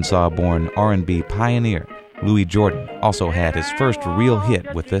 Brinkley, Arkansas-born R&B pioneer Louis Jordan also had his first real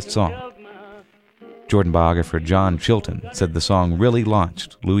hit with this song. Jordan biographer John Chilton said the song really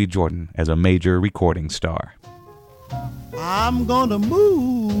launched Louis Jordan as a major recording star. I'm gonna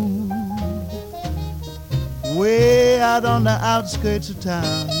move way out on the outskirts of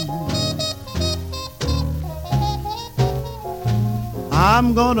town.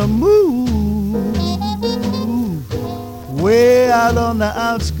 I'm gonna move way out on the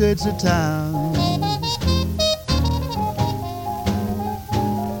outskirts of town.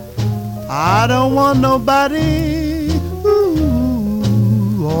 I don't want nobody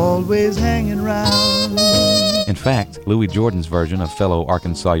always hanging around. In fact, Louis Jordan's version of fellow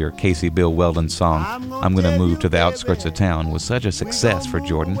Arkansawyer Casey Bill Weldon's song, I'm Gonna Move to the Outskirts of Town, was such a success for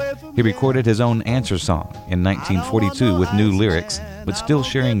Jordan, he recorded his own answer song in 1942 with new lyrics, but still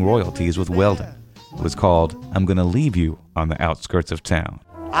sharing royalties with Weldon. It was called I'm Gonna Leave You on the Outskirts of Town.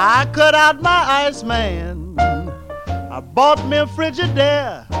 I cut out my Iceman, I bought me a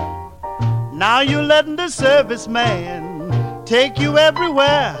Frigidaire. Now you're letting the serviceman take you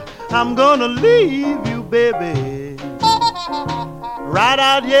everywhere. I'm gonna leave you, baby, right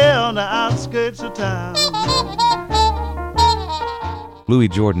out here on the outskirts of town. Louis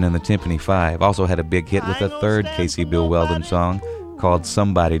Jordan and the Timpani Five also had a big hit with a third Casey Bill Weldon song called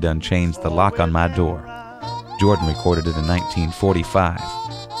Somebody Done Changed the Lock on My Door. Jordan recorded it in 1945.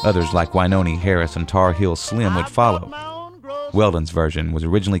 Others like Wynonie Harris and Tar Heel Slim would follow. Weldon's version was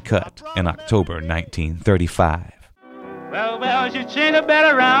originally cut in October 1935. Well, she changed her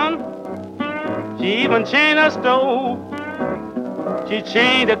bed around. She even changed her stove. She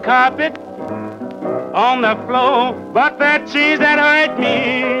changed the carpet on the floor. But that change that hurt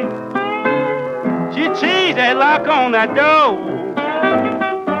me. She changed that lock on that door.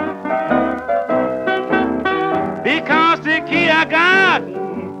 because the key I got,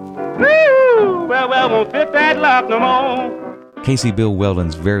 woo, well, won't fit that lock no more. Casey Bill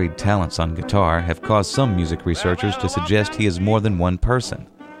Weldon's varied talents on guitar have caused some music researchers to suggest he is more than one person.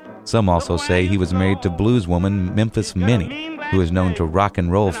 Some also say he was married to blueswoman Memphis Minnie, who is known to rock and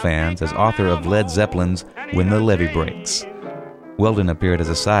roll fans as author of Led Zeppelin's When the Levee Breaks. Weldon appeared as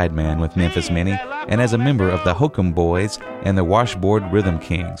a sideman with Memphis Minnie and as a member of the Hokum Boys and the Washboard Rhythm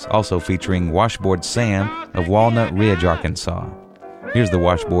Kings, also featuring Washboard Sam of Walnut Ridge, Arkansas. Here's the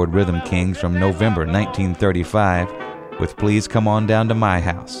Washboard Rhythm Kings from November 1935 with Please Come On Down to My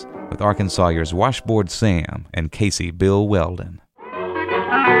House with Arkansasiers Washboard Sam and Casey Bill Weldon.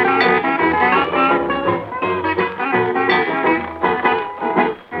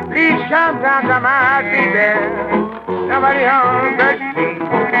 Please come down to my baby. Nobody home but me.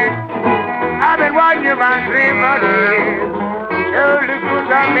 I've been watching you about 3 months. You look good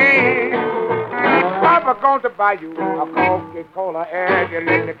to me. Papa going to buy you a Coca-Cola and you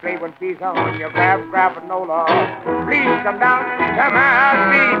let me play one piece on your grapanola. Please come down to my house,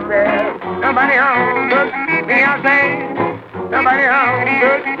 baby. Nobody home but me. I'm saying, nobody home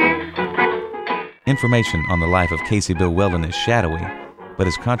but me. Information on the life of Casey Bill Weldon is shadowy, but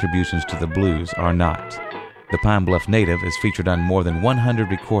his contributions to the blues are not. The Pine Bluff native is featured on more than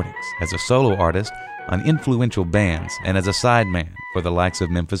 100 recordings as a solo artist, on influential bands, and as a sideman for the likes of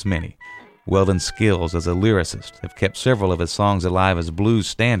Memphis Minnie. Weldon's skills as a lyricist have kept several of his songs alive as blues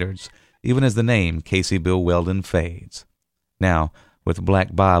standards, even as the name Casey Bill Weldon fades. Now, with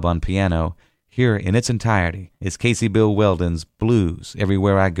Black Bob on piano, here in its entirety is Casey Bill Weldon's Blues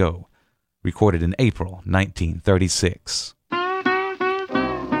Everywhere I Go, recorded in April 1936.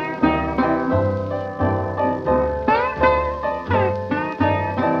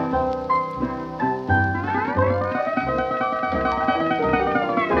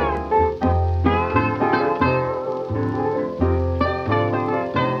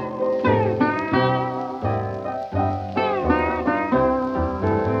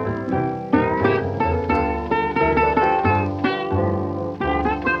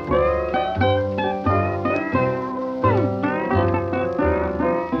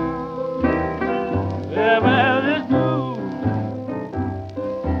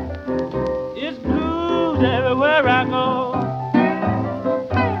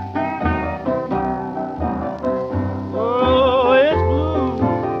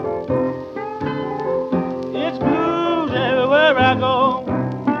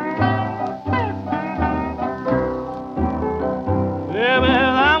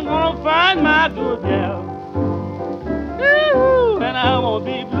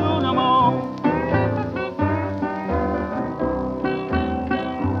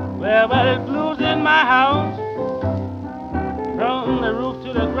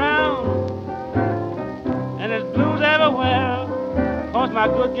 My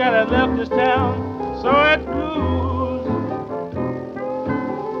good gal has left this town, so it's blues,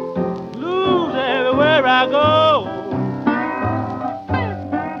 blues everywhere I go.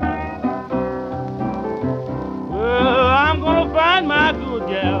 Well, I'm gonna find my good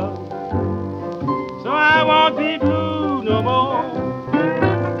gal, so I won't be blue no more.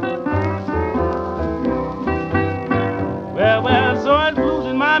 Well, so it's blues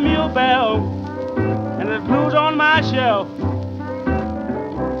in my mule bell, and it's blues on my shelf.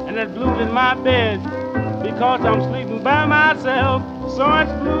 And it's blues in my bed because I'm sleeping by myself. So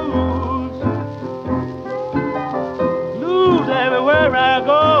it's blues, blues everywhere I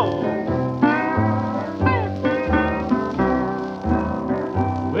go.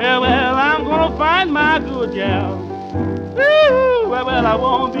 Well, I'm gonna find my good gal. Woo, well, I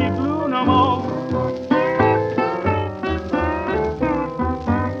won't be blue no more.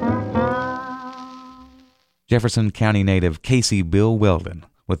 Jefferson County native Casey Bill Weldon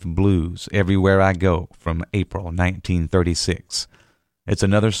with Blues Everywhere I Go from April 1936. It's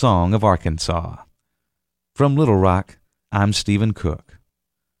another song of Arkansas. From Little Rock, I'm Stephen Cook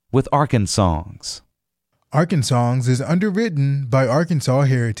with Arkansongs. Arkansongs is underwritten by Arkansas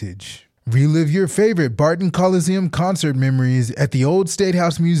Heritage. Relive your favorite Barton Coliseum concert memories at the Old State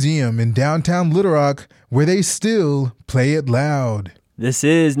House Museum in downtown Little Rock, where they still play it loud. This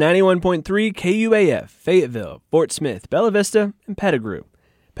is 91.3 KUAF, Fayetteville, Fort Smith, Bella Vista, and Pettigrew.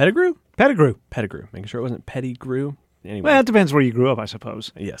 Pettigrew? Pettigrew. Pettigrew. Making sure it wasn't Pettigrew. Anyway. Well, it depends where you grew up, I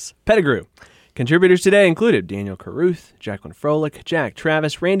suppose. Yes. Pettigrew. Contributors today included Daniel Caruth, Jacqueline Froelich, Jack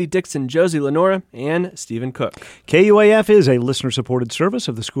Travis, Randy Dixon, Josie Lenora, and Stephen Cook. KUAF is a listener-supported service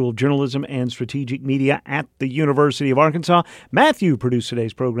of the School of Journalism and Strategic Media at the University of Arkansas. Matthew produced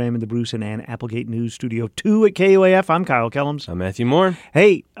today's program in the Bruce and Ann Applegate News Studio 2 at KUAF. I'm Kyle Kellums. I'm Matthew Moore.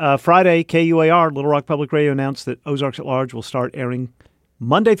 Hey, Friday, KUAR, Little Rock Public Radio, announced that Ozarks at Large will start airing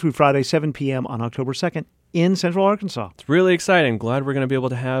Monday through Friday, 7 p.m. on October 2nd. In Central Arkansas. It's really exciting. Glad we're going to be able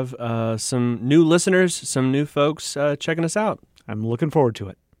to have some new listeners, some new folks checking us out. I'm looking forward to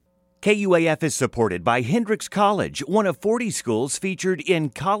it. KUAF is supported by Hendrix College, one of 40 schools featured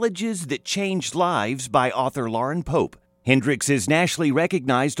in Colleges That Changed Lives by author Lauren Pope. Hendrix is nationally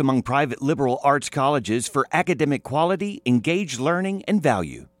recognized among private liberal arts colleges for academic quality, engaged learning, and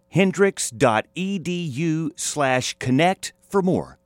value. Hendrix.edu/connect for more.